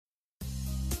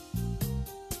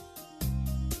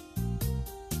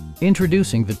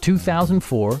Introducing the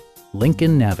 2004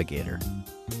 Lincoln Navigator.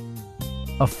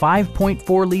 A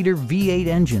 5.4-liter V8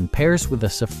 engine pairs with a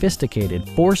sophisticated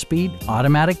 4-speed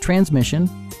automatic transmission,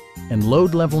 and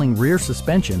load-leveling rear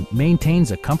suspension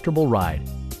maintains a comfortable ride.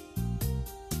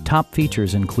 Top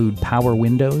features include power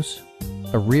windows,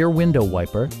 a rear window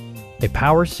wiper, a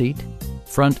power seat,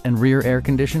 front and rear air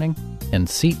conditioning, and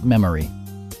seat memory.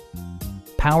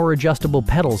 Power adjustable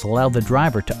pedals allow the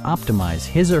driver to optimize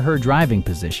his or her driving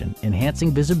position, enhancing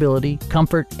visibility,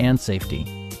 comfort, and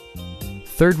safety.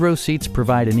 Third-row seats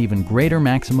provide an even greater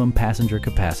maximum passenger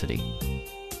capacity.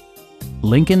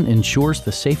 Lincoln ensures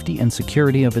the safety and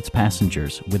security of its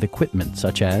passengers with equipment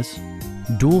such as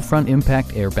dual front impact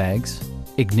airbags,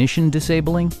 ignition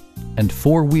disabling, and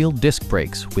 4-wheel disc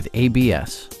brakes with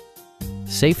ABS.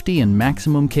 Safety and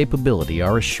maximum capability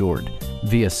are assured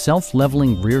via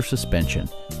self-leveling rear suspension,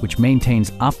 which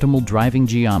maintains optimal driving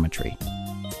geometry.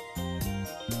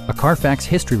 A Carfax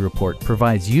history report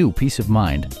provides you peace of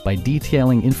mind by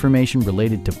detailing information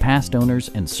related to past owners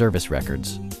and service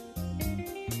records.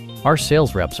 Our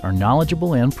sales reps are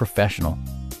knowledgeable and professional.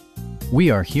 We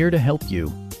are here to help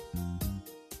you.